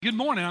Good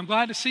morning. I'm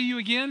glad to see you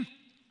again.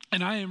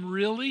 And I am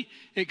really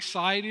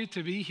excited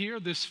to be here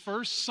this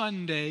first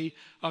Sunday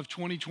of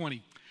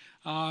 2020.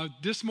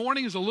 This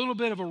morning is a little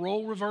bit of a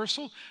role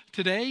reversal.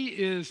 Today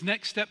is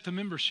Next Step to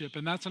Membership,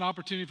 and that's an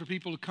opportunity for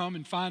people to come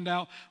and find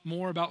out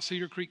more about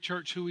Cedar Creek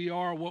Church, who we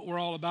are, what we're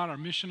all about, our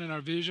mission and our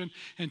vision.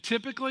 And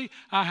typically,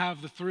 I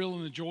have the thrill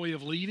and the joy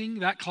of leading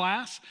that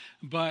class,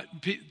 but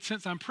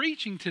since I'm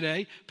preaching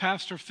today,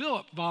 Pastor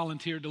Philip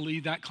volunteered to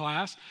lead that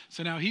class,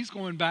 so now he's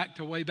going back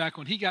to way back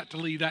when he got to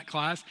lead that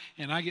class,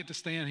 and I get to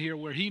stand here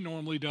where he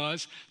normally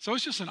does. So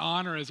it's just an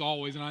honor as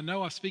always, and I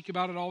know I speak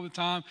about it all the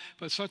time,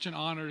 but such an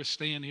honor to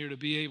stand here to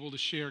be able to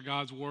share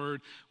God's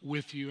word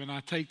with you. And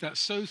I take that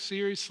so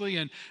seriously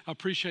and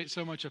appreciate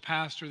so much a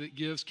pastor that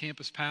gives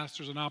campus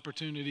pastors an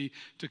opportunity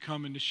to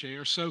come and to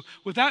share. So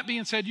with that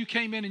being said, you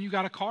came in and you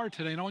got a card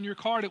today, and on your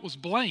card it was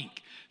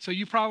blank. So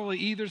you probably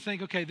either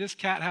think, okay, this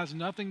cat has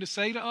nothing to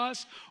say to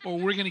us, or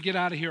we're going to get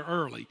out of here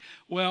early.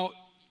 Well,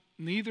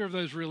 neither of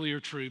those really are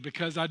true,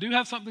 because I do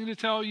have something to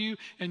tell you,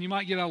 and you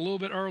might get out a little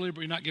bit earlier, but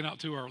you're not getting out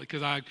too early,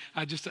 because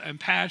I just am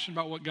passionate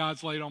about what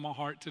God's laid on my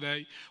heart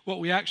today. What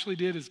we actually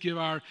did is give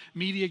our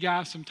media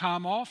guys some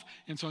time off,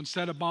 and so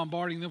instead of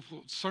bombarding them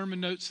with sermon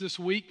notes this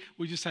week,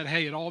 we just said,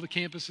 hey, at all the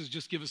campuses,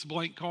 just give us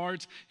blank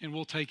cards, and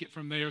we'll take it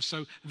from there.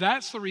 So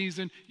that's the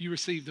reason you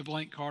received a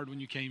blank card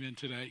when you came in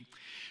today.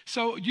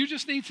 So you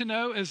just need to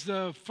know, as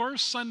the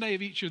first Sunday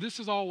of each year, this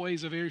is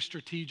always a very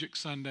strategic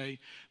Sunday,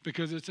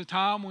 because it's a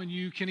time when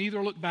you can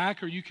either look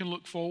back or you can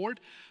look forward.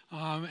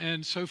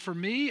 And so for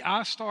me,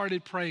 I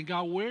started praying,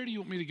 God, where do you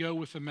want me to go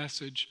with the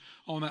message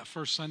on that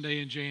first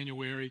Sunday in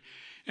January?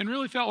 And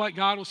really felt like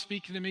God was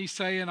speaking to me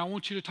saying, I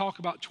want you to talk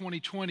about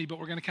 2020, but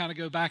we're going to kind of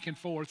go back and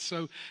forth.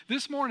 So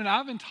this morning,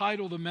 I've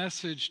entitled the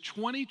message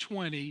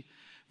 2020,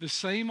 the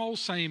same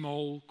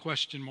old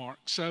question mark.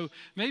 So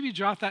maybe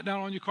jot that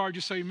down on your card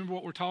just so you remember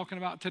what we're talking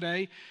about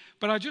today.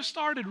 But I just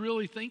started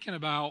really thinking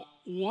about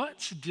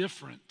what's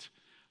different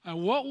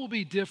and what will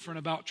be different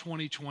about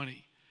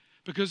 2020.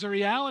 Because the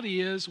reality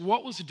is,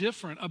 what was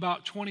different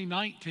about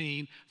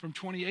 2019 from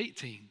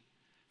 2018?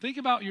 Think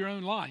about your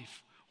own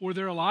life. Were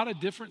there a lot of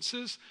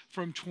differences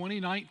from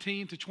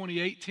 2019 to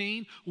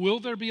 2018? Will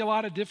there be a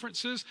lot of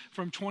differences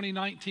from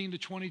 2019 to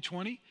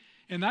 2020?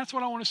 And that's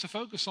what I want us to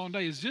focus on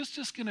today. Is this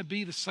just going to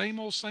be the same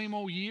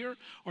old year,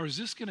 or is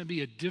this going to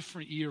be a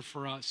different year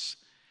for us?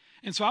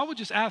 And so I would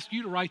just ask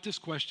you to write this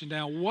question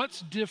down.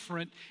 What's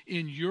different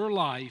in your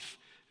life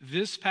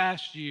this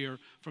past year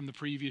from the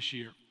previous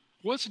year?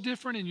 What's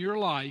different in your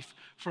life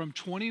from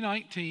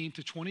 2019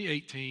 to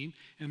 2018?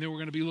 And then we're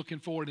going to be looking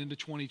forward into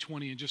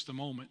 2020 in just a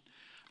moment.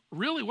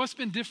 Really, what's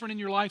been different in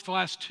your life the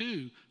last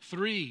 2,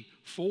 3,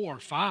 4,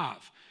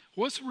 5?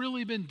 What's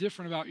really been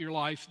different about your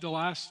life the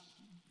last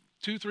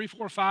 2, 3,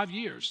 4, 5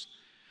 years?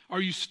 Are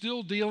you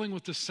still dealing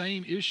with the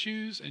same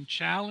issues and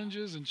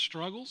challenges and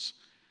struggles?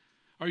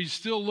 Are you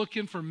still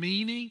looking for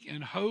meaning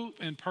and hope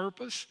and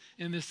purpose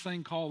in this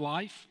thing called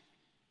life?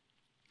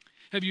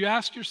 Have you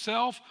asked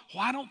yourself,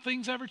 why don't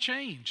things ever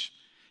change?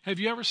 Have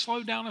you ever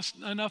slowed down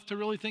enough to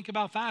really think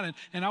about that?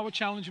 And I would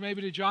challenge you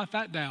maybe to jot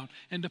that down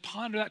and to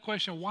ponder that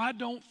question, why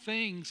don't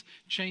things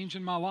change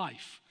in my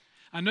life?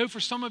 I know for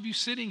some of you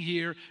sitting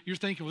here, you're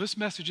thinking, well, this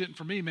message isn't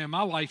for me, man.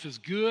 My life is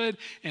good,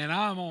 and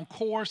I'm on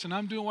course, and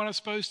I'm doing what I'm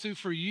supposed to.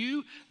 For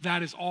you,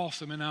 that is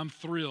awesome, and I'm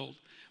thrilled.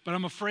 But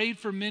I'm afraid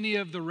for many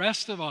of the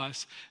rest of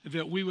us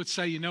that we would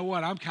say, you know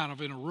what, I'm kind of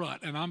in a rut,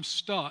 and I'm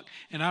stuck,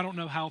 and I don't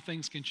know how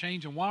things can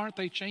change, and why aren't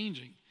they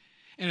changing?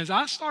 And as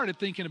I started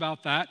thinking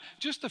about that,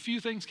 just a few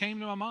things came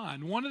to my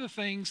mind. One of the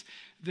things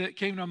that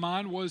came to my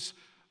mind was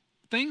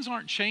things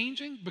aren't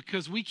changing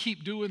because we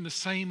keep doing the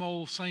same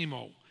old.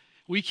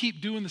 We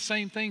keep doing the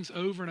same things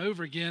over and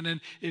over again. And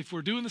if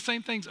we're doing the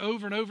same things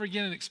over and over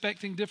again and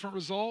expecting different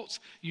results,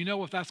 you know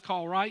what that's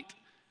called, right?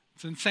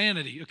 It's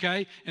insanity,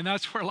 okay? And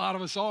that's where a lot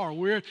of us are.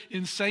 We're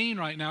insane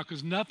right now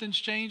because nothing's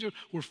changing.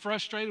 We're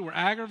frustrated. We're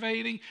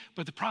aggravating.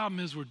 But the problem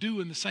is we're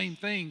doing the same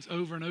things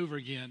over and over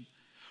again.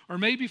 Or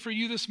maybe for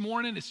you this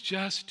morning, it's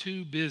just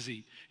too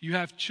busy. You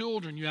have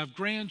children, you have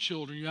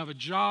grandchildren, you have a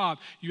job,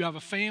 you have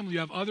a family, you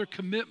have other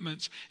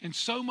commitments, and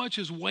so much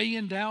is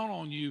weighing down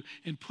on you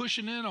and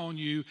pushing in on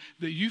you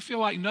that you feel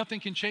like nothing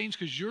can change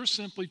because you're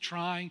simply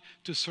trying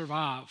to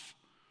survive.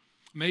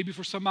 Maybe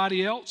for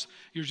somebody else,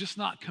 you're just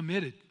not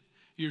committed.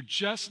 You're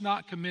just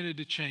not committed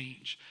to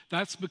change.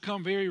 That's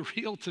become very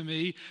real to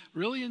me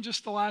really in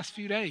just the last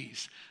few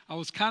days. I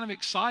was kind of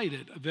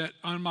excited that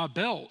on my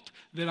belt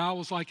that I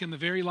was like in the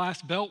very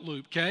last belt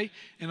loop, okay?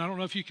 And I don't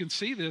know if you can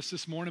see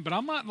this morning, but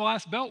I'm not in the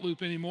last belt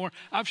loop anymore.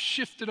 I've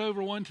shifted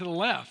over one to the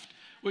left,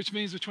 which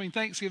means between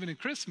Thanksgiving and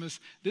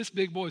Christmas, this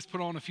big boy's put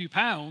on a few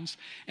pounds,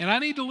 and I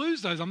need to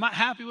lose those. I'm not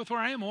happy with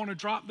where I am. I want to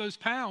drop those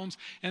pounds,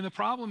 and the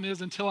problem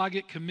is until I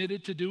get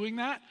committed to doing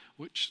that,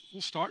 which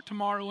will start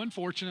tomorrow,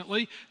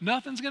 unfortunately,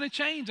 nothing's going to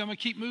change. I'm going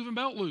to keep moving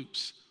belt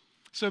loops.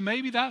 So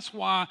maybe that's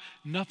why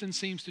nothing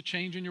seems to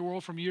change in your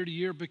world from year to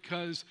year,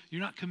 because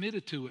you're not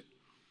committed to it.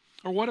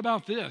 Or what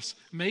about this?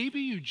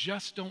 Maybe you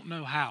just don't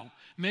know how.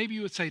 Maybe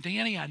you would say,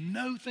 Danny, I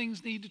know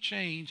things need to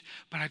change,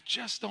 but I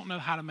just don't know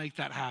how to make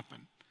that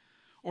happen.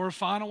 Or a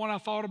final one I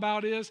thought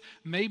about is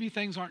maybe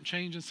things aren't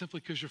changing simply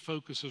because your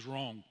focus is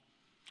wrong.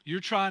 You're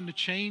trying to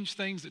change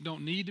things that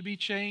don't need to be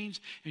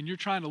changed, and you're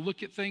trying to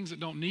look at things that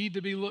don't need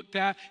to be looked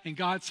at, and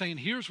God's saying,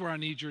 here's where I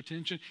need your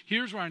attention,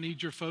 here's where I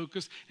need your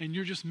focus, and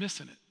you're just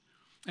missing it.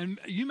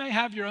 And you may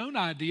have your own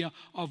idea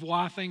of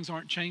why things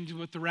aren't changing,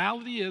 but the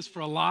reality is,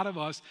 for a lot of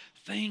us,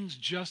 things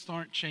just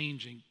aren't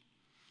changing.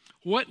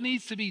 What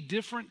needs to be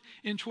different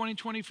in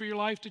 2020 for your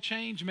life to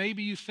change?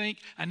 Maybe you think,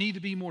 I need to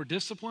be more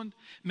disciplined.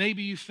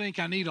 Maybe you think,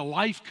 I need a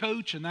life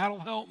coach and that'll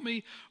help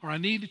me. Or I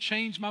need to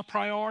change my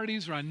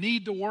priorities, or I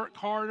need to work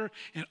harder.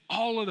 And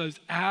all of those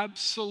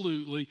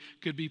absolutely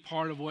could be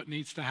part of what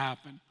needs to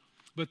happen.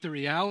 But the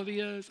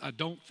reality is, I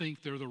don't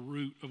think they're the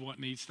root of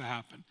what needs to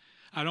happen.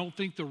 I don't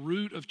think the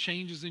root of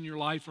changes in your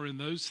life are in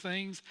those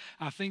things.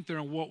 I think they're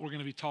in what we're going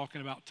to be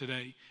talking about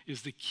today,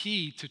 is the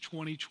key to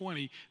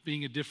 2020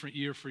 being a different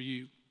year for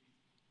you.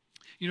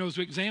 You know, as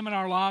we examine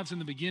our lives in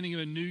the beginning of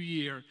a new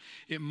year,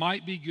 it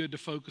might be good to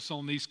focus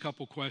on these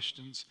couple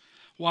questions.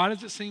 Why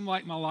does it seem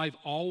like my life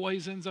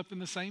always ends up in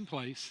the same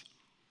place?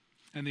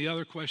 And the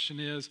other question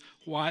is,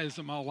 why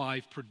isn't my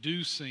life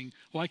producing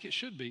like it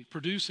should be,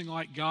 producing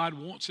like God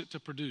wants it to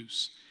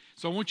produce?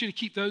 So I want you to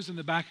keep those in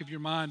the back of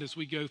your mind as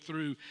we go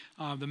through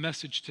the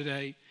message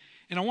today.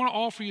 And I want to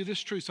offer you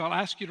this truth, so I'll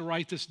ask you to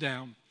write this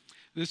down.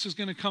 This is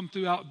going to come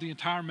throughout the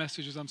entire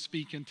message as I'm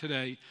speaking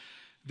today.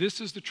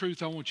 This is the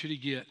truth I want you to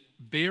get.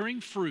 Bearing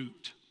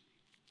fruit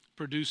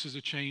produces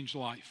a changed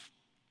life.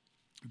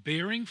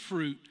 Bearing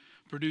fruit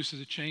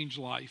produces a changed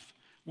life.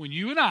 When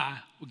you and I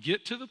will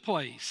get to the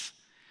place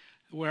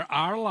where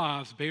our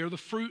lives bear the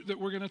fruit that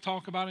we're going to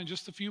talk about in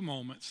just a few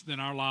moments, then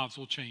our lives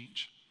will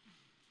change.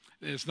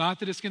 It's not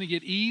that it's going to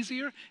get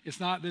easier. It's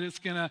not that it's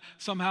going to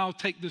somehow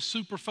take this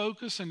super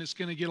focus and it's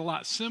going to get a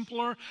lot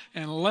simpler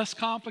and less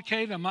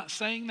complicated. I'm not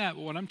saying that,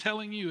 but what I'm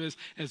telling you is,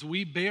 as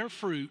we bear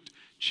fruit,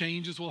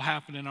 changes will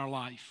happen in our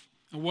life.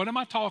 And what am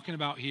I talking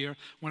about here?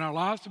 When our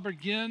lives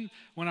begin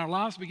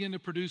to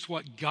produce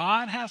what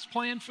God has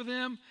planned for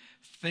them,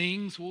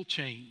 things will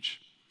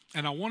change.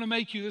 And I want to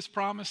make you this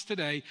promise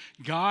today.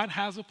 God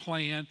has a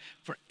plan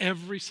for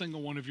every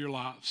single one of your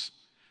lives.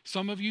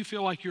 Some of you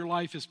feel like your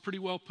life is pretty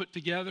well put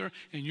together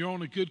and you're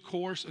on a good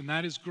course, and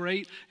that is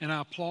great, and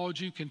I applaud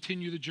you.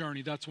 Continue the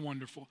journey. That's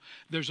wonderful.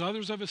 There's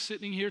others of us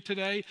sitting here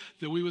today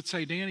that we would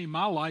say, Danny,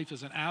 my life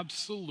is an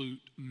absolute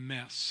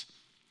mess.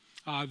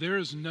 There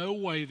is no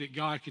way that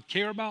God could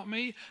care about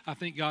me. I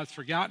think God's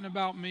forgotten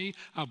about me.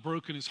 I've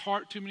broken his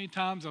heart too many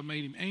times. I've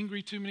made him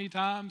angry too many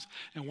times.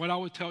 And what I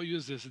would tell you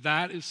is this: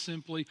 that is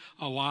simply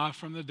a lie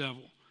from the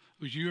devil.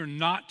 Because you are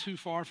not too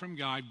far from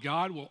God.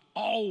 God will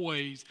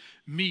always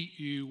meet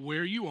you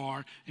where you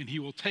are, and he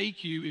will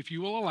take you, if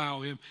you will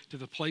allow him, to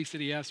the place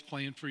that he has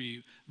planned for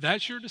you.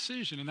 That's your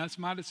decision, and that's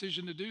my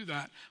decision to do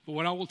that. But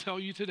what I will tell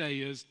you today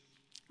is,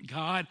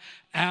 God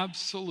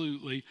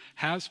absolutely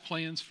has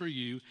plans for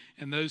you,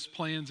 and those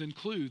plans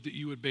include that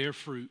you would bear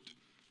fruit.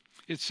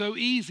 It's so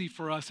easy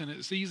for us, and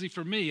it's easy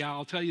for me,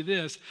 I'll tell you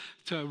this,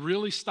 to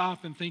really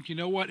stop and think, you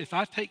know what, if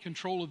I take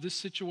control of this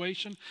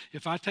situation,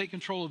 if I take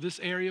control of this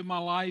area of my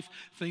life,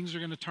 things are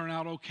going to turn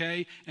out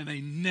okay, and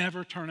they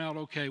never turn out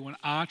okay when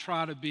I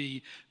try to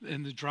be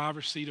in the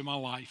driver's seat of my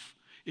life.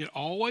 It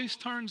always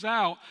turns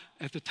out,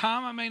 at the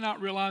time I may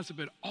not realize it,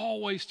 but it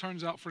always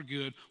turns out for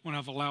good when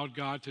I've allowed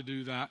God to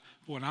do that.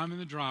 But when I'm in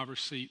the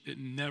driver's seat, it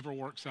never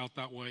works out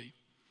that way.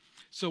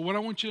 So what I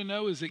want you to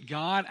know is that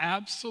God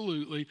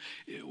absolutely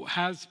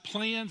has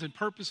plans and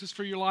purposes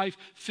for your life,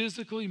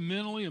 physically,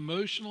 mentally,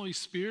 emotionally,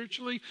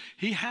 spiritually.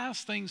 He has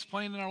things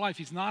planned in our life.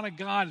 He's not a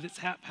God that's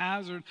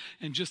haphazard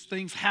and just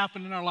things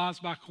happen in our lives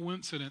by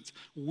coincidence.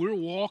 We're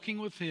walking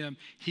with him.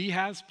 He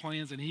has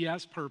plans and he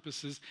has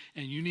purposes,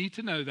 and you need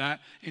to know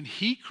that. And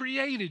he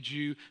created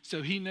you,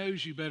 so he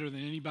knows you better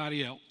than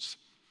anybody else.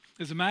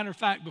 As a matter of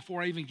fact,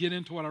 before I even get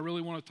into what I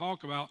really want to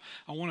talk about,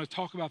 I want to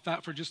talk about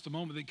that for just a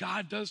moment, that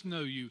God does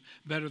know you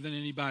better than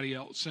anybody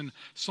else. And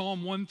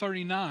Psalm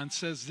 139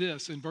 says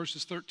this in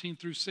verses 13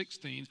 through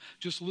 16.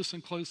 Just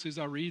listen closely as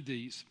I read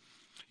these.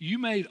 You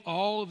made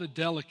all of the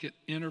delicate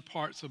inner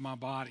parts of my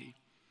body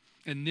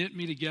and knit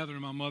me together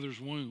in my mother's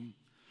womb.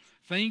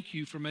 Thank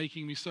you for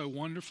making me so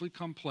wonderfully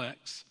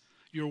complex.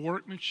 Your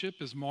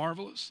workmanship is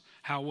marvelous.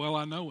 How well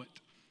I know it.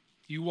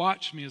 You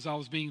watched me as I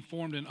was being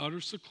formed in utter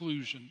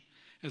seclusion,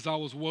 as I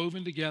was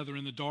woven together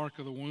in the dark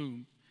of the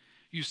womb.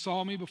 You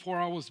saw me before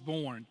I was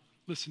born.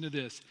 Listen to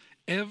this.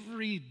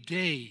 Every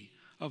day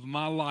of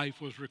my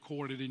life was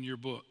recorded in your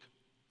book.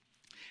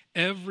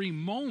 Every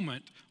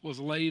moment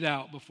was laid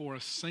out before a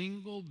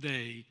single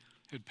day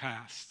had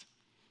passed.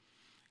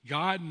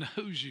 God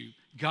knows you.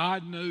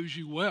 God knows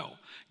you well.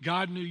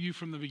 God knew you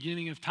from the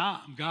beginning of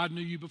time. God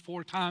knew you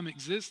before time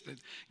existed.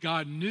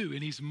 God knew,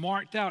 and he's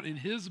marked out in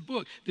his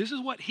book. This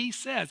is what he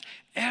says.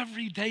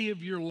 Every day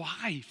of your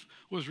life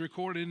was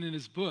recorded in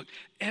his book.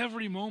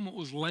 Every moment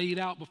was laid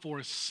out before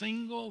a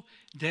single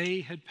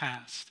day had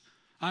passed.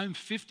 I'm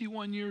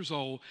 51 years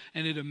old,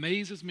 and it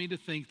amazes me to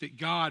think that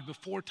God,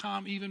 before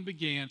time even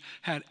began,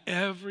 had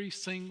every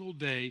single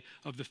day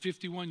of the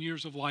 51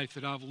 years of life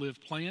that I've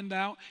lived planned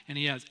out, and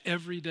He has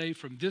every day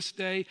from this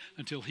day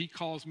until He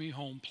calls me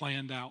home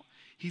planned out.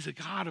 He's a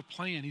God of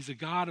plan. He's a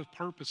God of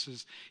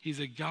purposes. He's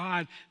a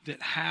God that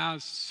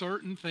has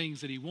certain things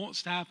that He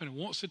wants to happen and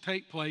wants to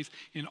take place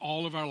in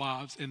all of our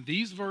lives. And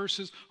these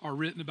verses are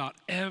written about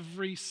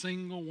every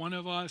single one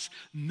of us.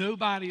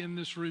 Nobody in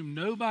this room,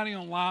 nobody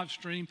on live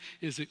stream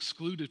is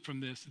excluded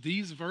from this.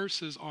 These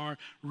verses are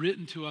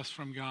written to us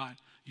from God.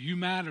 You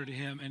matter to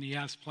Him, and He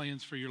has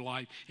plans for your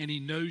life, and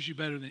He knows you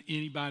better than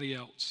anybody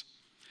else.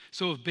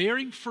 So if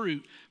bearing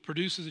fruit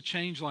produces a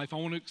changed life, I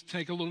want to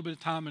take a little bit of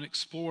time and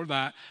explore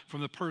that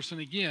from the person,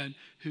 again,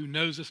 who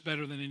knows us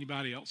better than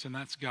anybody else, and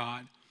that's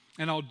God.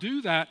 And I'll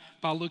do that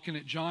by looking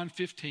at John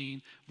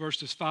 15,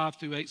 verses 5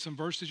 through 8, some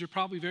verses you're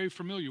probably very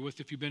familiar with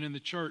if you've been in the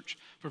church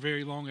for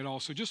very long at all.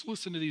 So just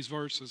listen to these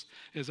verses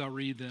as I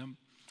read them.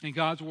 And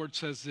God's word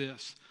says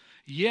this: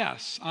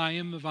 "Yes, I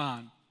am the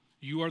vine,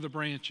 you are the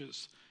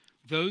branches.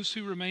 Those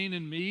who remain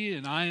in me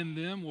and I in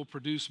them will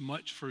produce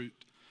much fruit.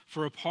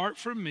 For apart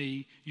from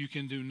me, you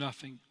can do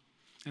nothing."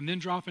 And then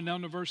dropping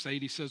down to verse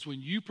 8, he says, "When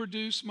you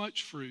produce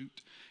much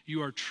fruit,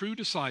 you are true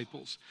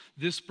disciples.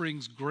 This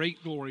brings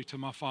great glory to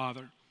my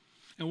Father."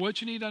 And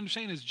what you need to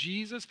understand is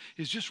Jesus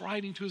is just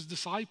writing to his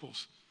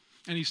disciples.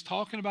 And he's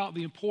talking about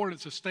the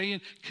importance of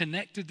staying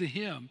connected to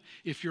him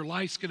if your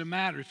life's going to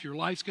matter, if your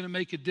life's going to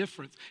make a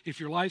difference, if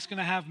your life's going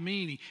to have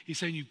meaning. He's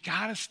saying you've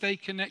got to stay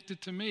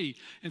connected to me.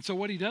 And so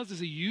what he does is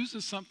he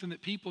uses something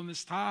that people in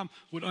this time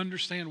would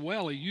understand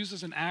well. He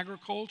uses an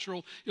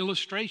agricultural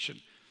illustration.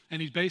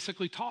 And he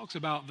basically talks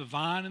about the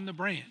vine and the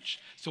branch.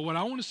 So what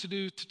I want us to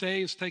do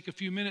today is take a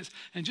few minutes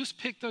and just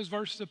pick those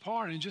verses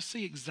apart and just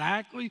see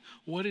exactly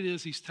what it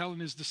is he's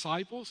telling his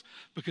disciples,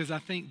 because I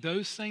think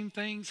those same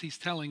things he's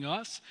telling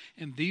us,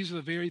 and these are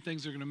the very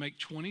things that are going to make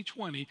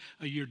 2020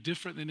 a year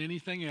different than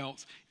anything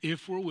else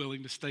if we're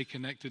willing to stay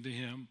connected to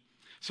him.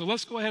 So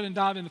let's go ahead and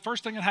dive in. The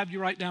first thing I have you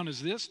write down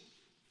is this.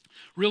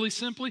 Really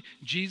simply,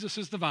 Jesus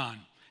is the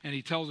vine. And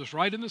he tells us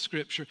right in the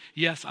scripture,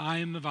 yes, I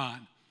am the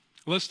vine.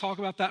 Let's talk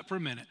about that for a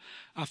minute.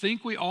 I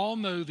think we all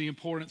know the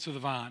importance of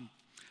the vine.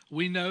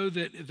 We know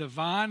that the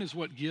vine is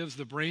what gives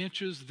the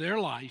branches their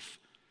life.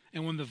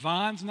 And when the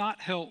vine's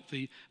not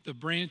healthy, the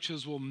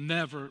branches will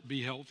never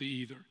be healthy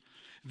either.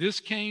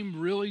 This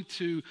came really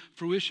to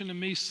fruition to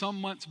me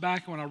some months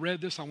back. When I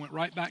read this, I went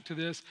right back to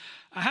this.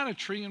 I had a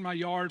tree in my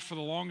yard for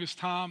the longest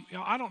time.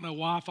 I don't know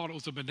why I thought it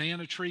was a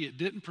banana tree. It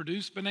didn't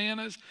produce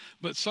bananas,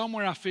 but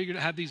somewhere I figured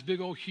it had these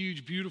big old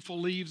huge beautiful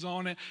leaves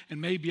on it,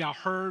 and maybe I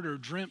heard or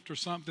dreamt or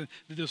something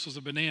that this was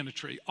a banana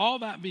tree. All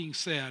that being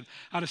said,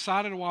 I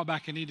decided a while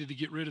back I needed to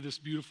get rid of this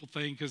beautiful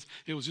thing because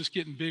it was just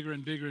getting bigger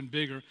and bigger and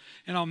bigger.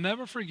 And I'll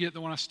never forget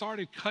that when I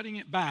started cutting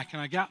it back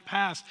and I got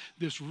past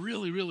this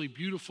really, really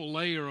beautiful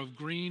layer of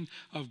green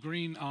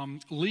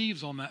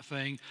leaves on that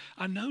thing,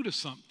 I noticed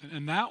something,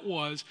 and that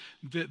was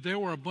that there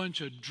were a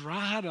bunch of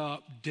dried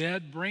up,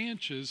 dead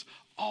branches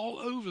all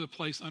over the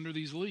place under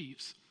these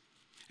leaves.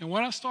 And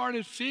what I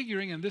started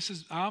figuring, and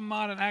I'm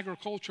not an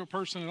agricultural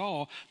person at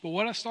all, but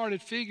what I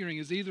started figuring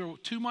is either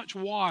too much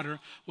water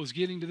was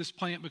getting to this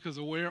plant because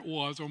of where it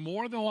was, or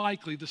more than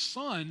likely the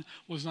sun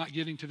was not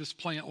getting to this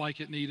plant like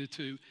it needed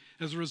to.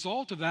 As a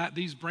result of that,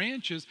 these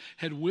branches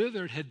had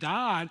withered, had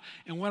died,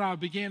 and what I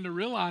began to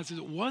realize is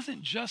it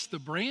wasn't just the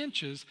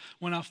branches.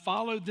 When I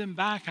followed them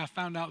back, I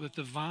found out that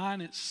the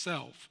vine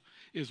itself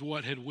is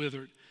what had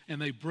withered.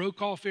 And they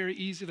broke off very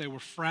easy. They were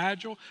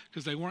fragile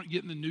because they weren't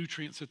getting the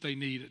nutrients that they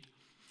needed.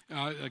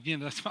 Again,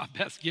 that's my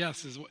best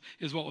guess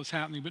is what was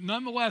happening. But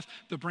nonetheless,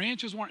 the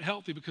branches weren't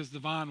healthy because the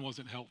vine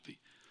wasn't healthy.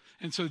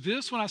 And so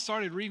when I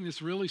started reading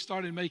this, really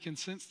started making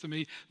sense to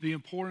me, the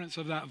importance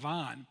of that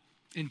vine.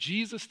 And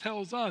Jesus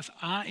tells us,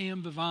 I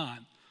am the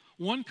vine.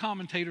 One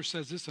commentator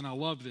says this, and I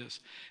love this: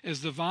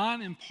 as the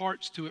vine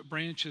imparts to its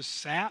branches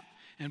sap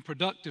and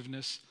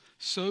productiveness,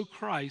 so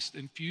Christ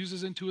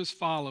infuses into his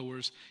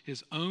followers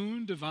his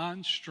own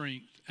divine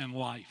strength and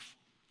life.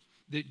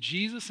 That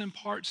Jesus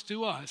imparts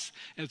to us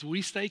as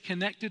we stay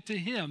connected to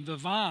him, the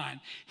vine.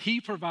 He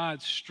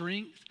provides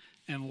strength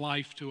and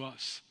life to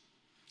us.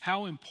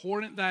 How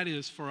important that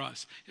is for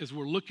us as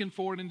we're looking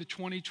forward into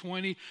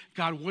 2020.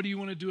 God, what do you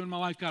want to do in my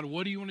life? God,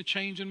 what do you want to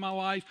change in my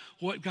life?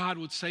 What God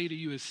would say to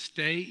you is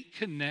stay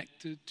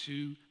connected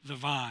to the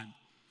vine.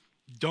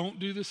 Don't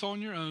do this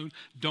on your own.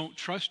 Don't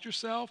trust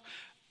yourself.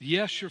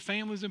 Yes, your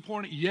family is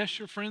important. Yes,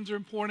 your friends are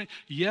important.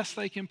 Yes,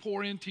 they can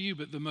pour into you.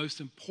 But the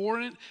most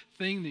important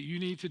thing that you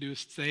need to do is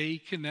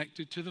stay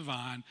connected to the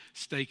vine.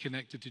 Stay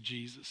connected to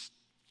Jesus.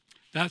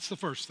 That's the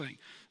first thing.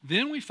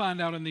 Then we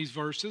find out in these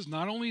verses,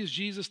 not only is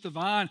Jesus the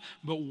vine,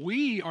 but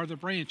we are the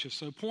branches.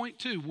 So point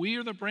 2, we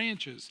are the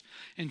branches.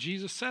 And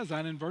Jesus says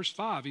that in verse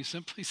 5. He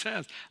simply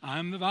says, I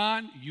am the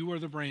vine, you are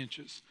the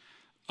branches.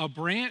 A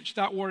branch,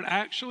 that word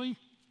actually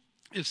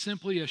is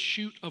simply a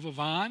shoot of a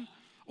vine,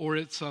 or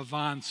it's a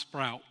vine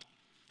sprout.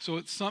 So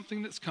it's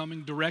something that's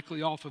coming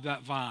directly off of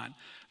that vine.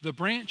 The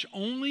branch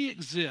only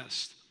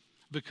exists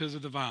because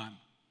of the vine.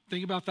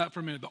 Think about that for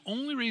a minute. The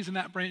only reason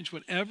that branch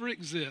would ever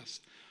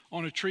exist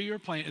on a tree or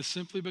plant is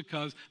simply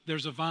because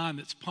there's a vine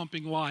that's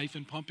pumping life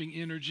and pumping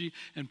energy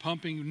and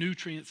pumping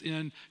nutrients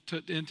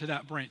into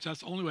that branch.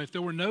 That's the only way. If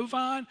there were no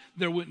vine,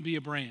 there wouldn't be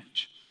a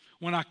branch.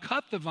 When I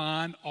cut the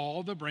vine,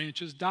 all the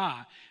branches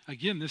die.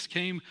 Again, this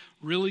came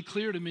really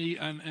clear to me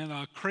in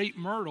a crepe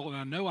myrtle, and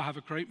I know I have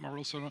a crepe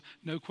myrtle, so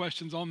no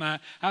questions on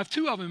that. I have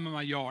 2 of them in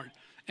my yard.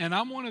 And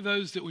I'm one of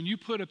those that when you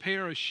put a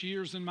pair of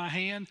shears in my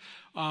hand,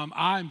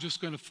 I'm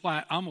just going to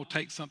I'm going to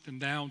take something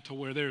down to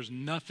where there's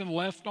nothing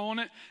left on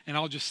it, and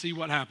I'll just see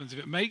what happens. If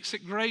it makes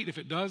it, great. If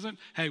it doesn't,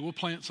 hey, we'll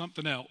plant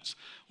something else.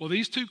 Well,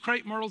 these 2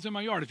 crepe myrtles in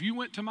my yard, if you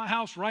went to my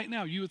house right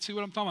now, you would see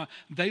what I'm talking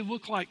about. They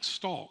look like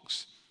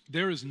stalks.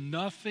 There is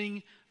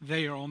nothing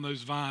there on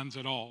those vines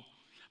at all.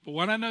 But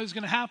what I know is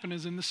going to happen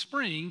is in the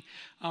spring,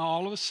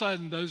 all of a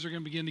sudden, those are going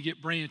to begin to get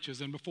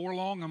branches. And before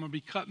long, I'm going to be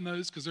cutting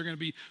those because they're going to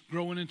be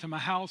growing into my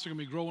house. They're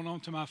going to be growing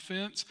onto my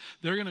fence.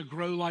 They're going to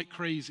grow like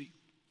crazy.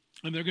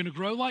 And they're going to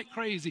grow like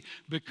crazy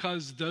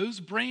because those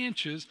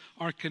branches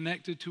are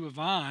connected to a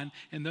vine,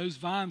 and those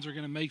vines are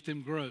going to make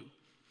them grow.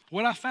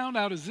 What I found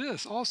out is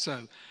this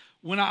also.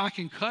 When I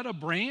can cut a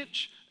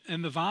branch,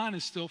 and the vine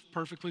is still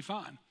perfectly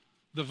fine.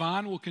 The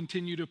vine will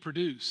continue to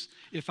produce.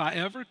 If I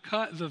ever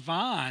cut the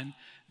vine,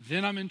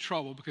 then I'm in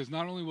trouble because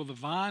not only will the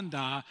vine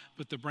die,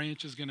 but the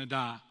branch is going to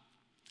die.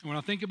 And when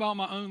I think about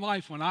my own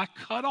life, when I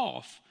cut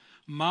off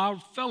my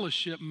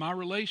fellowship, my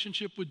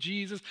relationship with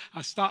Jesus,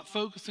 I stop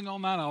focusing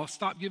on that, I'll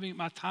stop giving it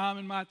my time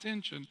and my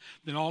attention,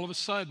 then all of a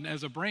sudden,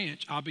 as a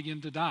branch, I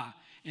begin to die.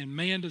 And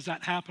man, does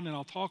that happen, and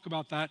I'll talk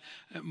about that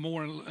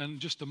more in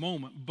just a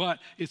moment. But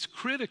it's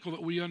critical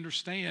that we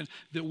understand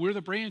that we're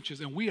the branches,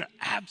 and we are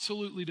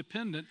absolutely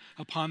dependent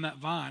upon that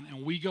vine.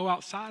 And we go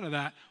outside of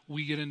that,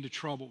 we get into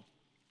trouble.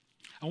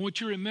 I want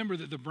you to remember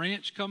that the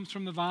branch comes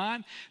from the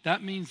vine.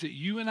 That means that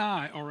you and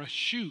I are a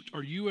shoot,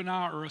 or you and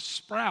I are a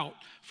sprout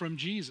from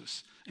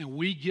Jesus, and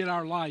we get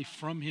our life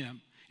from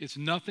him. It's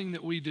nothing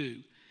that we do.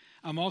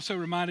 I'm also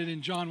reminded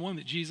in John 1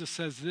 that Jesus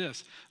says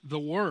this, the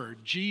Word,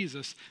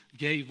 Jesus,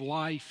 gave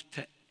life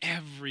to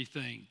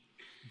everything.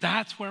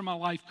 That's where my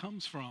life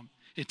comes from.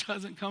 It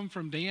doesn't come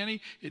from Danny.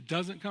 It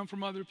doesn't come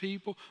from other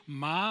people.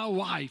 My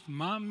life,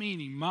 my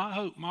meaning, my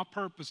hope, my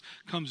purpose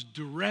comes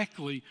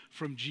directly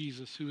from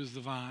Jesus, who is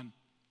the vine.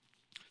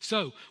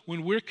 So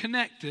when we're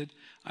connected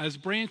as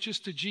branches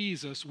to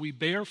Jesus, we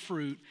bear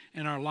fruit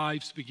and our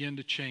lives begin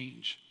to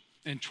change.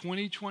 And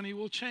 2020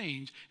 will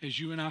change as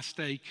you and I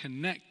stay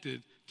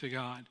connected to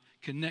God,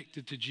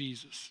 connected to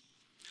Jesus.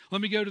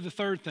 Let me go to the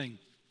third thing.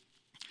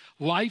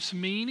 Life's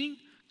meaning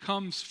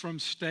comes from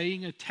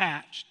staying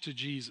attached to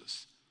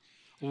Jesus.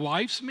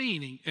 Life's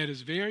meaning, at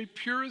its very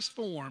purest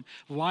form,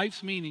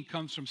 life's meaning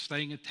comes from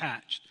staying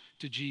attached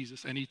to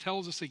Jesus. And he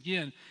tells us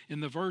again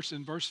in verse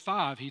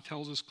 5, he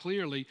tells us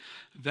clearly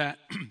that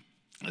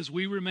as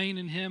we remain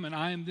in him and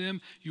I in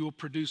them, you will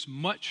produce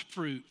much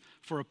fruit,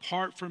 for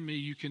apart from me,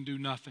 you can do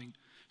nothing.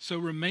 So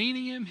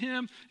remaining in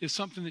him is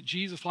something that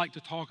Jesus liked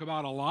to talk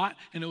about a lot,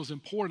 and it was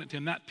important to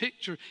him. That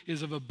picture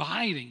is of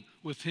abiding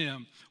with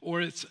him,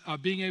 or it's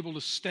being able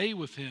to stay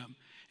with him.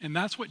 And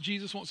that's what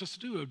Jesus wants us to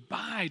do,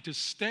 abide, to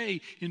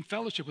stay in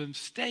fellowship with him,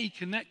 stay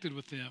connected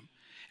with him.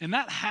 And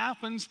that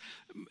happens,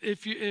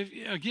 if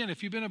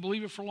you've been a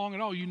believer for long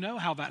at all, you know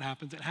how that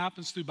happens. It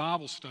happens through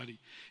Bible study.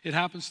 It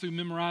happens through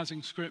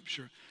memorizing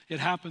Scripture. It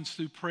happens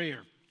through prayer.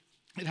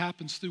 It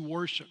happens through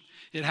worship.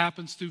 It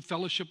happens through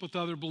fellowship with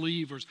other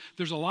believers.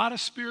 There's a lot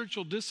of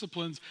spiritual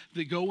disciplines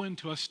that go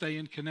into us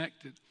staying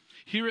connected.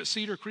 Here at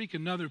Cedar Creek,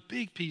 another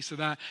big piece of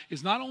that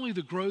is not only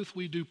the growth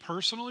we do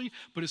personally,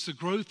 but it's the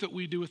growth that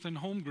we do within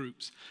home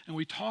groups. And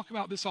we talk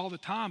about this all the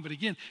time, but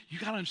again, you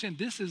got to understand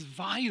this is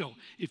vital.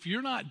 If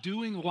you're not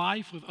doing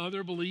life with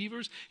other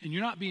believers and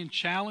you're not being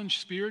challenged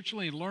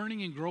spiritually and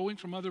learning and growing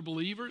from other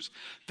believers,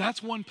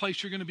 that's one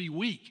place you're going to be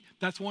weak.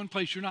 That's one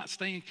place you're not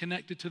staying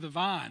connected to the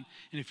vine.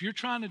 And if you're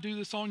trying to do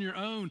this on your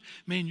own,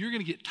 man, you're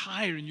going to get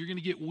tired and you're going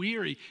to get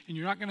weary, and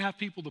you're not going to have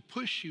people to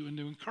push you and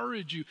to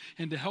encourage you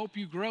and to help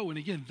you grow. And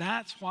again,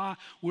 that's why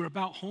we're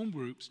about home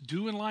groups,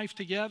 doing life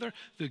together,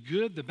 the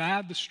good, the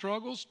bad, the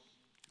struggles.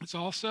 It's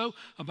also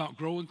about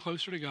growing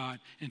closer to God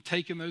and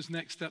taking those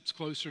next steps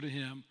closer to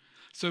him.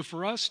 So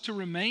for us to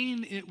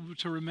remain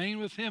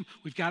with him,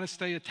 we've got to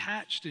stay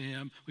attached to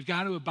him. We've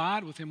got to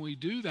abide with him. We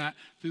do that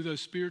through those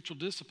spiritual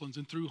disciplines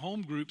and through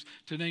home groups,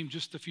 to name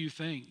just a few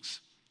things.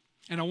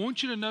 And I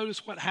want you to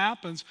notice what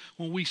happens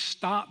when we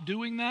stop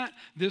doing that.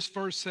 This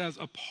verse says,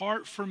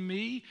 apart from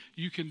me,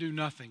 you can do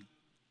nothing.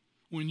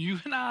 When you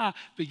and I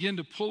begin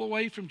to pull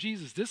away from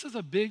Jesus, this is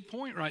a big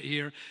point right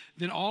here,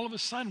 then all of a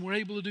sudden we're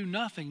able to do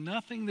nothing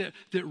that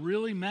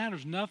really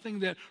matters, nothing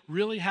that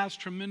really has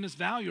tremendous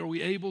value are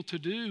we able to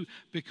do,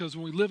 because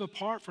when we live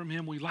apart from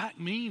him, we lack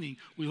meaning,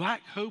 we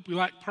lack hope, we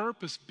lack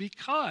purpose,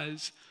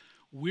 because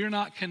we're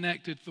not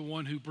connected to the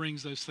one who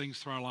brings those things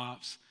to our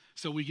lives.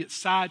 So we get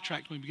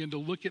sidetracked when we begin to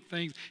look at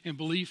things and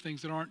believe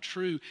things that aren't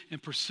true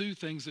and pursue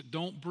things that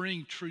don't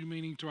bring true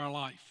meaning to our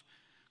life.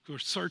 We're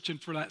searching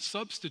for that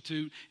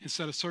substitute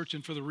instead of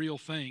searching for the real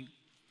thing.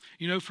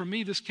 You know, for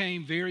me, this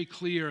came very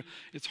clear.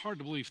 It's hard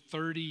to believe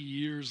 30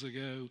 years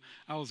ago,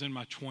 I was in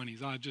my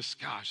 20s.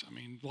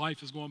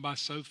 Life is going by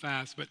so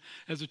fast. But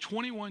as a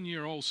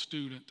 21-year-old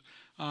student,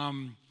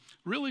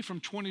 really from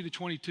 20 to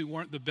 22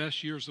 weren't the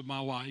best years of my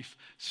life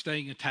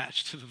staying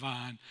attached to the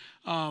vine.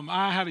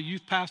 I had a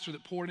youth pastor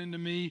that poured into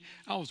me.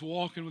 I was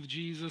walking with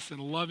Jesus and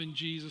loving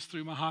Jesus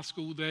through my high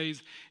school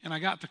days. And I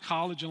got to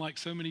college, and like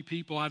so many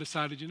people, I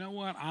decided, you know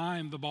what? I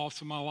am the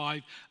boss of my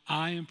life.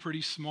 I am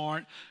pretty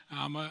smart.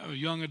 I'm a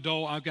young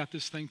adult. I've got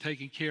this thing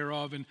taken care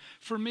of. And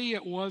for me,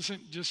 it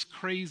wasn't just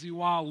crazy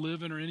wild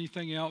living or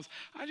anything else.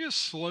 I just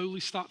slowly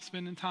stopped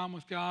spending time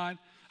with God.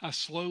 I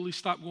slowly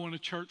stopped going to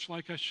church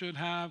like I should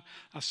have.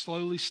 I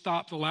slowly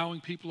stopped allowing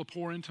people to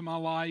pour into my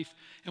life.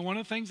 And one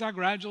of the things I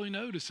gradually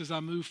noticed as I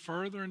moved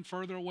further and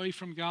further away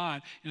from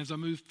God, and as I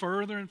moved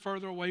further and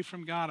further away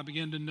from God, I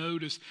began to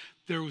notice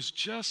there was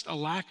just a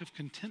lack of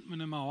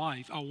contentment in my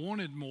life. I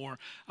wanted more.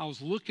 I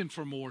was looking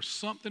for more.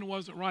 Something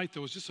wasn't right.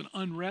 There was just an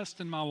unrest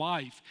in my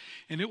life.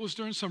 And it was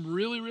during some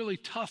really, really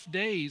tough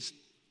days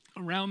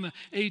around the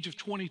age of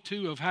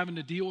 22 of having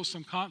to deal with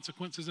some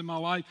consequences in my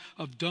life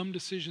of dumb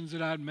decisions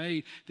that I'd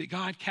made, that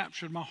God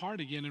captured my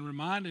heart again and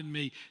reminded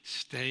me,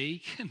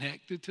 stay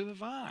connected to the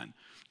vine.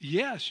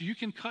 Yes, you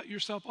can cut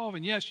yourself off,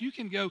 and yes, you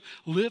can go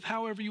live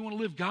however you want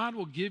to live. God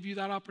will give you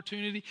that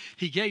opportunity.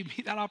 He gave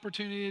me that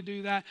opportunity to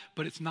do that,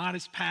 but it's not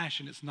his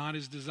passion. It's not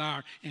his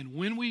desire. And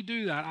when we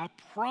do that, I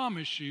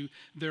promise you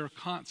there are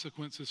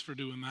consequences for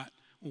doing that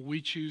when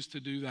we choose to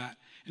do that.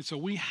 And so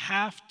we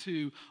have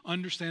to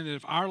understand that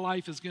if our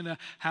life is going to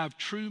have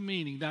true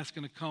meaning, that's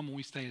going to come when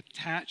we stay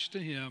attached to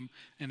him.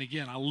 And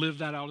again, I lived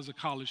that out as a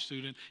college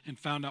student and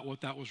found out what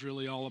that was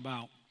really all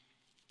about.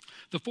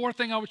 The fourth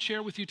thing I would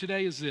share with you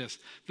today is this,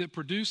 that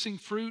producing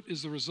fruit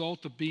is the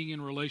result of being in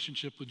a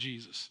relationship with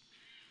Jesus.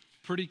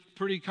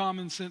 Pretty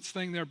common sense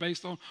thing there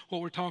based on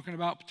what we're talking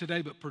about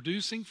today, but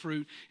producing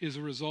fruit is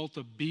a result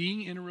of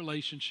being in a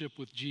relationship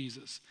with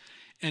Jesus.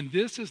 And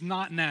this is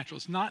not natural.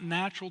 It's not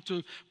natural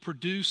to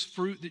produce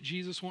fruit that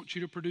Jesus wants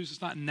you to produce.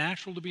 It's not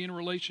natural to be in a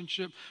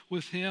relationship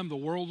with him. The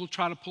world will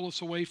try to pull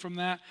us away from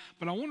that.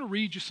 But I want to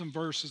read you some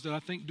verses that I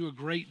think do a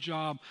great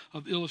job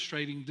of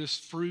illustrating this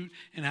fruit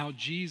and how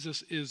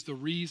Jesus is the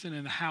reason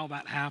and how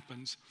that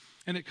happens.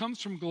 And it comes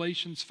from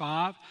Galatians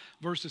 5,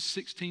 verses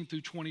 16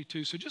 through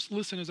 22. So just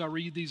listen as I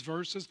read these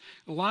verses.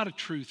 A lot of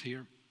truth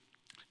here.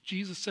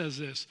 Jesus says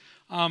this,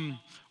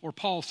 or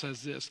Paul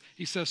says this.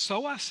 He says,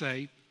 "So I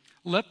say,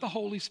 let the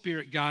Holy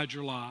Spirit guide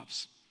your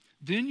lives.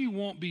 Then you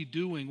won't be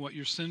doing what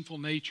your sinful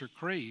nature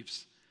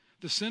craves.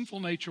 The sinful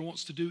nature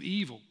wants to do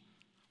evil,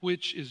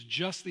 which is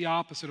just the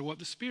opposite of what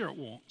the Spirit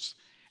wants.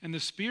 And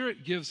the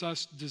Spirit gives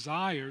us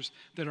desires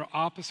that are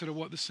opposite of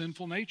what the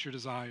sinful nature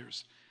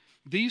desires.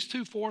 These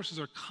two forces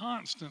are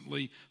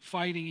constantly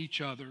fighting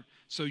each other,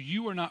 so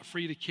you are not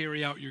free to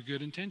carry out your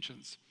good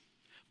intentions.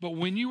 But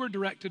when you are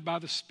directed by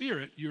the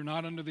Spirit, you're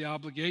not under the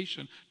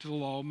obligation to the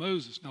law of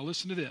Moses." Now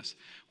listen to this.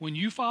 When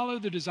you follow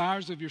the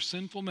desires of your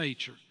sinful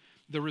nature,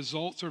 the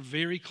results are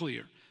very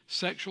clear.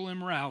 Sexual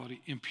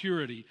immorality,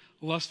 impurity,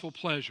 lustful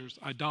pleasures,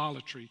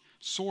 idolatry,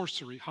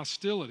 sorcery,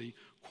 hostility,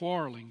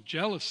 quarreling,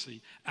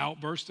 jealousy,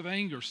 outbursts of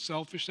anger,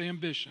 selfish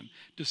ambition,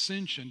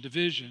 dissension,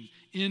 division,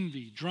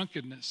 envy,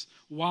 drunkenness,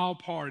 wild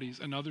parties,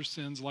 and other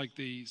sins like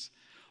these.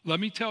 Let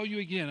me tell you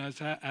again,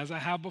 as I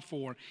have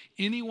before,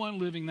 anyone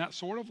living that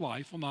sort of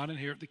life will not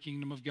inherit the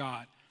kingdom of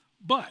God.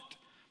 But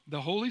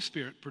the Holy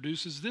Spirit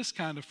produces this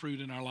kind of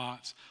fruit in our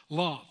lives: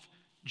 love,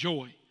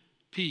 joy,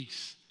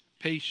 peace,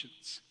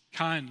 patience,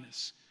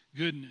 kindness,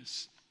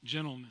 goodness,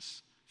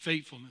 gentleness,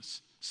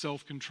 faithfulness,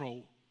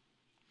 self-control.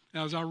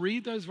 Now, as I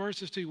read those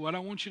verses to you, what I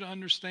want you to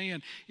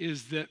understand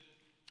is that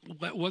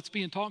what's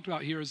being talked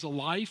about here is a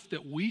life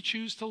that we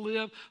choose to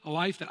live, a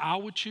life that I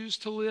would choose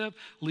to live,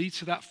 leads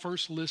to that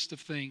first list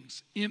of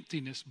things: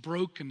 emptiness,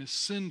 brokenness,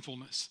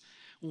 sinfulness.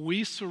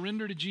 We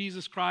surrender to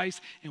Jesus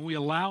Christ and we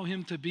allow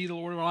him to be the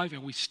Lord of our life,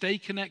 and we stay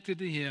connected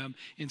to him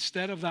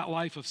instead of that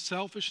life of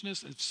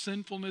selfishness and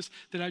sinfulness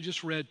that I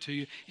just read to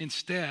you.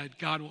 Instead,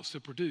 God wants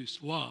to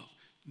produce love,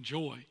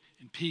 joy,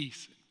 and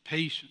peace, and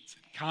patience,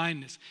 and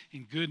kindness,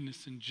 and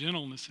goodness, and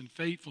gentleness, and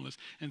faithfulness,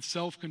 and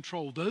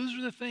self-control. Those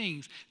are the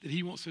things that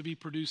he wants to be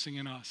producing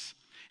in us.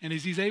 And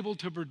as he's able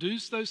to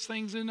produce those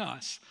things in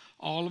us,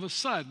 all of a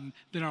sudden,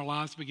 then our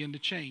lives begin to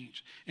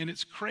change. And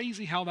it's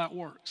crazy how that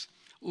works.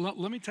 Let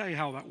me tell you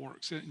how that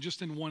works,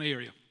 just in one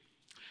area.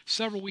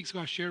 Several weeks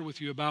ago, I shared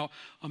with you about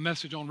a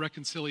message on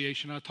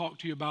reconciliation. I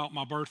talked to you about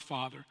my birth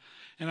father.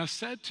 And I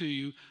said to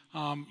you,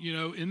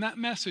 in that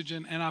message,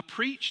 and I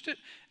preached it,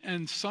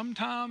 and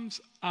sometimes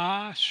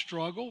I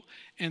struggle,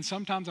 and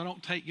sometimes I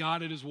don't take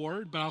God at his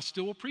word, but I'll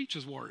still preach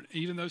his word,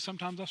 even though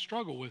sometimes I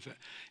struggle with it.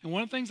 And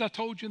one of the things I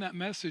told you in that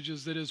message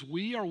is that as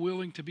we are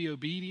willing to be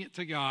obedient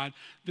to God,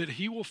 that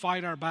he will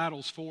fight our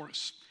battles for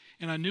us.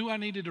 And I knew I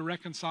needed to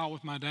reconcile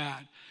with my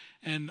dad.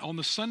 And on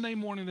the Sunday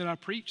morning that I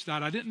preached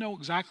that, I didn't know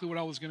exactly what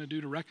I was going to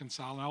do to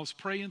reconcile. And I was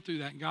praying through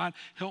that. And God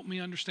helped me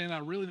understand that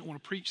I really didn't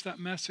want to preach that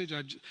message.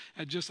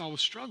 I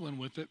was struggling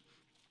with it.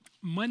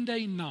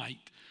 Monday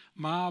night,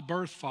 my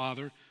birth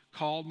father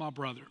called my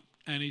brother.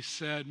 And he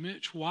said,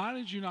 Mitch, why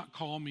did you not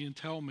call me and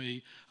tell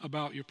me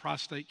about your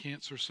prostate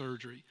cancer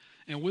surgery?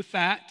 And with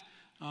that,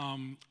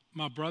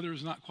 my brother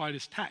is not quite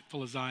as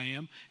tactful as I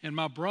am, and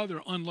my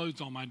brother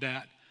unloads on my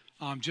dad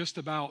just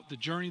about the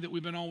journey that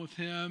we've been on with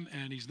him,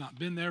 and he's not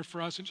been there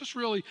for us. And just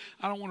really,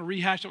 I don't want to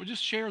rehash it, but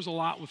just shares a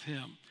lot with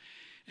him.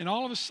 And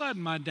all of a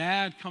sudden, my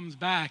dad comes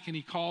back, and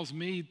he calls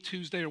me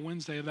Tuesday or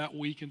Wednesday of that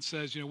week and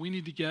says, we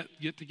need to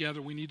get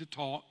together. We need to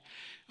talk.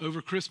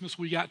 Over Christmas,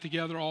 we got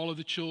together, all of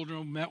the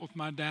children, met with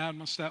my dad,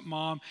 my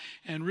stepmom,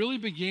 and really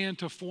began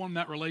to form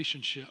that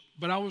relationship.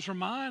 But I was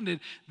reminded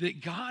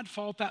that God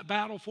fought that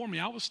battle for me.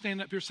 I was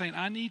standing up here saying,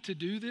 I need to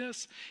do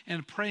this,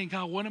 and praying,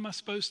 God, what am I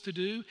supposed to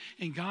do?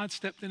 And God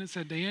stepped in and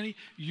said, Danny,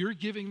 you're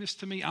giving this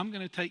to me. I'm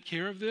going to take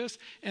care of this.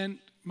 And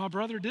my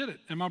brother did it,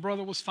 and my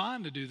brother was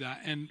fine to do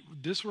that. And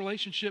this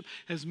relationship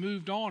has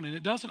moved on, and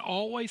it doesn't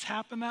always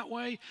happen that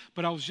way,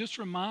 but I was just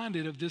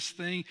reminded of this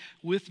thing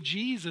with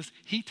Jesus.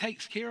 He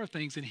takes care of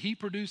things, and he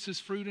produces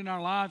fruit in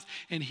our lives,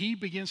 and he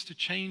begins to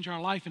change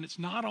our life. And it's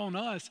not on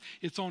us,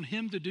 it's on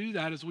him to do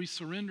that as we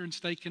surrender and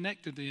stay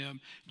connected to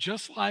him.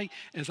 Just like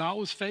as I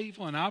was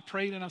faithful and I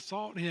prayed and I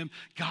sought him,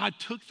 God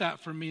took that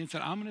from me and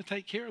said, I'm going to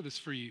take care of this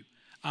for you.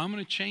 I'm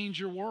going to change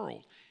your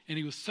world. And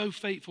he was so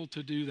faithful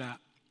to do that.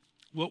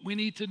 What we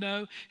need to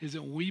know is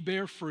that when we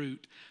bear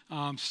fruit,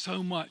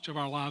 so much of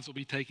our lives will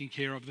be taken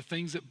care of. The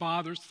things that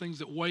bother us, things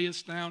that weigh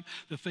us down,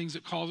 the things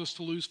that cause us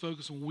to lose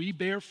focus, when we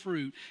bear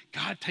fruit,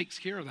 God takes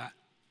care of that.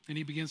 And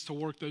he begins to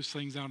work those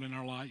things out in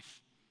our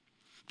life.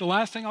 The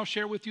last thing I'll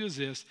share with you is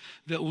this,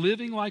 that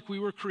living like we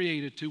were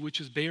created to,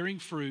 which is bearing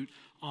fruit,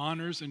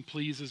 honors and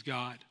pleases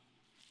God.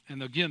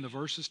 And again, the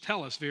verses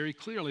tell us very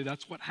clearly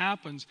that's what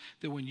happens,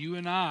 that when you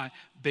and I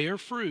bear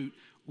fruit,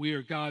 we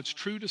are God's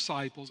true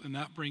disciples, and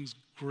that brings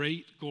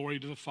great glory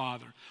to the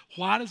Father.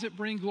 Why does it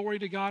bring glory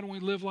to God when we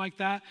live like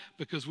that?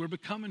 Because we're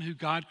becoming who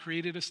God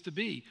created us to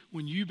be.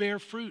 When you bear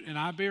fruit and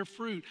I bear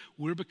fruit,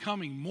 we're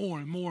becoming more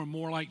and more and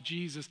more like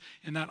Jesus,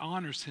 and that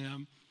honors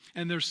him.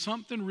 And there's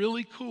something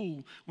really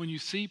cool when you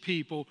see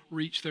people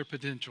reach their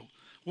potential,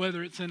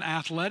 whether it's in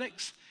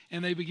athletics,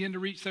 and they begin to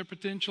reach their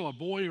potential, a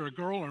boy or a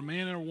girl or a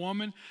man or a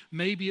woman.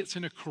 Maybe it's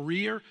in a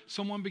career,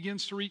 someone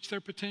begins to reach their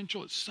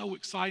potential. It's so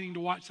exciting to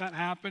watch that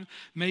happen.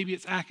 Maybe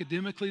it's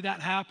academically that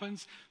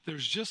happens.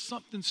 There's just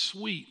something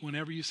sweet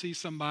whenever you see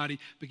somebody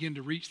begin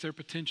to reach their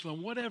potential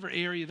in whatever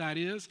area that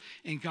is.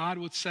 And God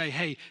would say,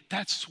 hey,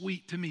 that's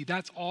sweet to me.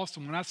 That's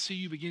awesome. When I see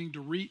you beginning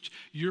to reach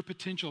your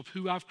potential of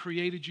who I've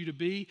created you to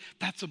be,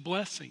 that's a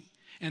blessing.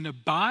 And the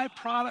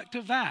byproduct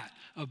of that,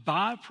 a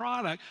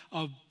byproduct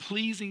of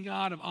pleasing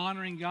God, of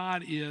honoring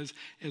God is,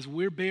 as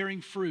we're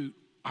bearing fruit,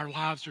 our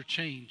lives are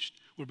changed.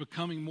 We're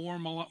becoming more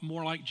and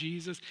more like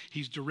Jesus.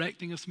 He's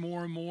directing us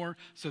more and more.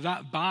 So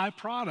that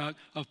byproduct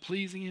of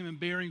pleasing him and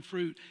bearing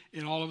fruit,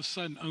 it all of a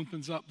sudden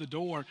opens up the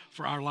door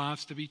for our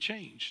lives to be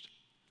changed.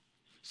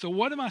 So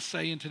what am I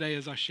saying today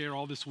as I share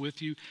all this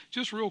with you?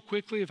 Just real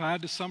quickly, if I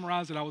had to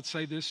summarize it, I would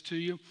say this to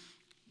you.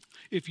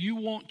 If you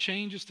want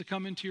changes to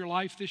come into your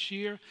life this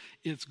year,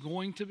 it's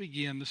going to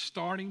begin. The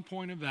starting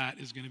point of that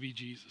is going to be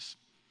Jesus.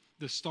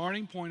 The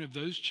starting point of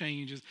those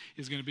changes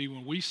is going to be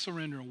when we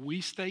surrender and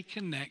we stay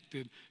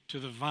connected to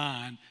the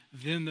vine,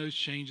 then those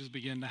changes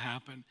begin to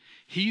happen.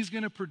 He's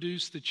going to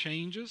produce the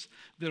changes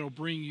that will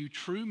bring you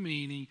true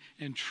meaning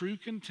and true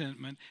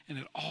contentment, and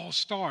it all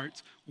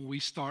starts when we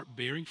start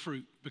bearing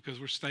fruit because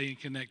we're staying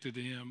connected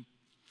to him.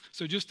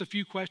 So just a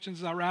few questions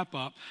as I wrap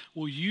up.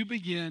 Will you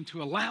begin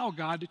to allow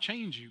God to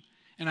change you?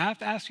 And I have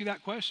to ask you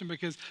that question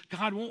because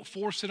God won't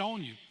force it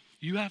on you.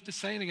 You have to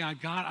say to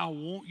God, God, I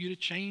want you to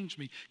change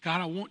me.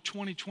 God, I want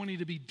 2020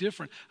 to be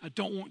different. I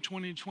don't want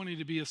 2020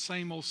 to be a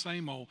same old,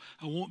 same old.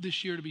 I want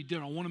this year to be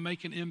different. I want to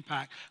make an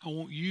impact. I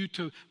want you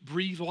to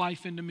breathe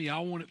life into me. I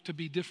want it to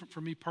be different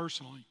for me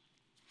personally.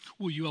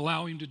 Will you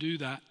allow him to do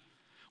that?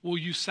 Will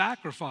you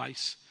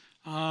sacrifice?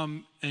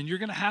 And you're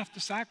going to have to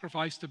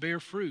sacrifice to bear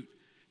fruit.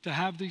 To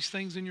have these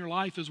things in your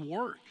life is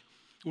work.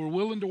 We're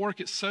willing to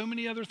work at so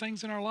many other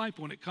things in our life.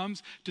 When it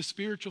comes to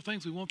spiritual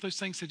things, we want those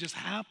things to just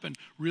happen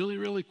really,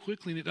 really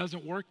quickly, and it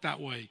doesn't work that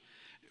way.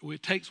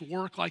 It takes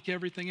work like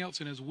everything else,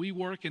 and as we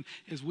work and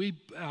as we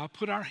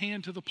put our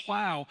hand to the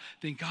plow,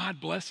 then God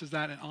blesses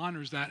that and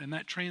honors that, and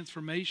that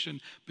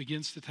transformation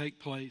begins to take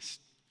place.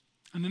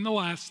 And then the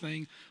last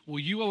thing, will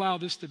you allow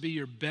this to be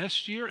your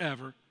best year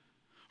ever,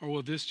 or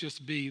will this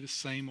just be the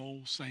same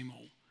old, same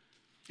old?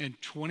 In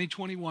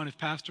 2021, if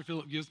Pastor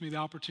Philip gives me the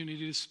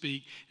opportunity to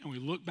speak and we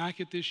look back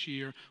at this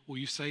year, will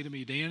you say to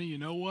me, Danny, you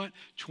know what?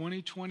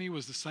 2020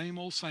 was the same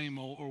old,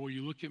 or will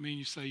you look at me and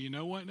you say, you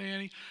know what,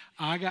 Danny?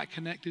 I got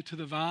connected to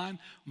the vine.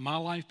 My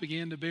life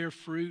began to bear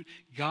fruit.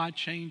 God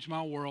changed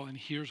my world, and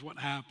here's what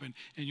happened.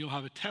 And you'll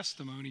have a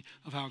testimony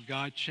of how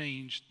God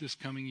changed this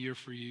coming year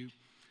for you.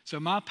 So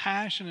my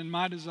passion and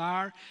my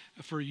desire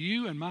for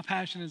you and my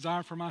passion and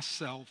desire for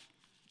myself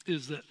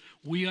is that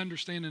we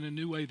understand in a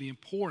new way the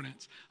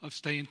importance of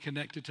staying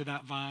connected to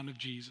that vine of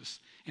Jesus.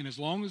 And as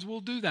long as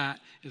we'll do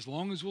that, as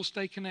long as we'll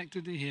stay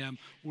connected to him,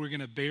 we're going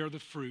to bear the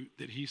fruit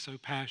that he so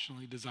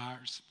passionately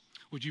desires.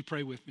 Would you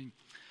pray with me?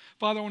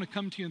 Father, I want to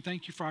come to you and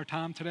thank you for our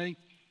time today.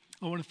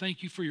 I want to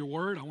thank you for your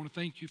word. I want to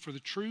thank you for the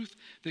truth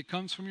that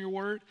comes from your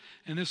word.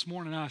 And this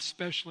morning, I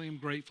especially am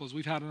grateful as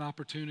we've had an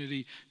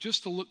opportunity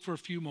just to look for a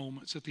few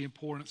moments at the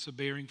importance of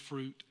bearing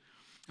fruit.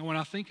 And when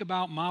I think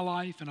about my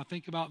life and I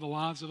think about the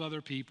lives of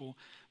other people,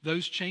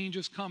 those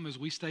changes come as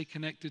we stay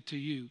connected to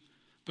you.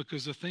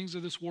 Because the things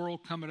of this world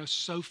come at us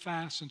so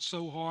fast and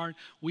so hard,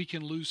 we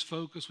can lose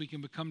focus, we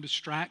can become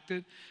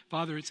distracted.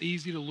 Father, it's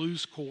easy to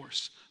lose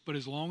course, but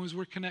as long as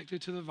we're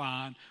connected to the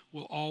vine,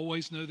 we'll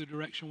always know the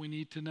direction we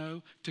need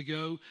to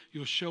go.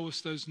 You'll show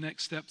us those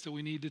next steps that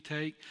we need to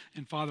take,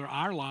 and Father,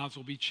 our lives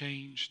will be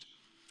changed.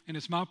 And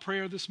it's my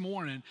prayer this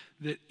morning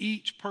that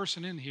each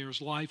person in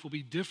here's life will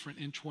be different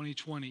in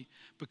 2020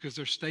 because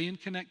they're staying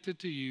connected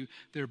to you,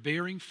 they're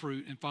bearing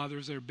fruit, and Father,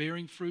 as they're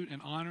bearing fruit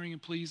and honoring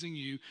and pleasing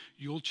you,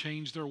 you'll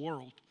change their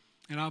world.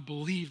 And I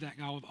believe that,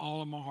 God, with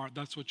all of my heart.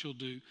 That's what you'll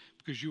do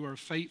because you are a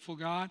faithful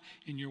God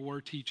and your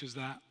word teaches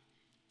that.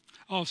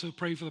 I also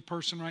pray for the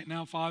person right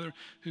now, Father,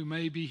 who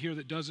may be here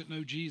that doesn't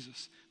know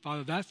Jesus.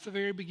 Father, that's the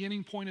very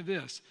beginning point of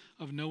this,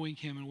 of knowing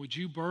him. And would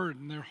you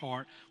burden their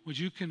heart? Would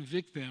you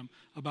convict them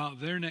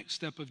about their next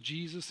step of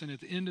Jesus? And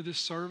at the end of this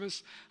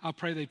service, I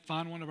pray they'd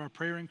find one of our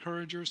prayer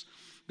encouragers.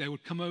 They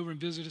would come over and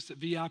visit us at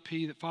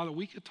VIP, that, Father,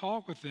 we could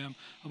talk with them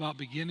about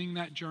beginning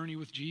that journey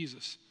with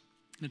Jesus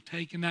and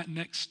taking that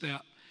next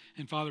step.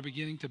 And, Father,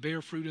 beginning to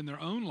bear fruit in their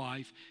own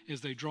life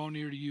as they draw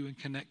near to you and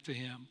connect to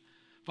him.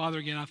 Father,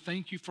 again, I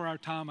thank you for our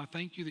time. I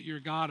thank you that you're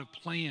a God of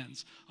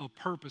plans, of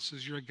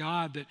purposes. You're a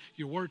God that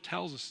your word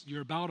tells us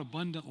you're about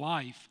abundant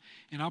life.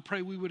 And I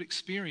pray we would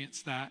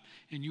experience that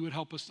and you would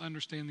help us to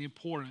understand the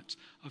importance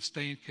of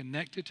staying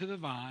connected to the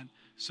vine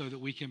so that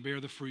we can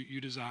bear the fruit you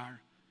desire.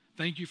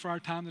 Thank you for our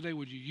time today.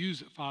 Would you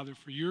use it, Father,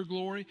 for your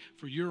glory,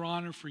 for your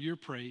honor, for your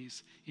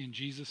praise. In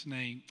Jesus'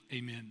 name,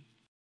 amen.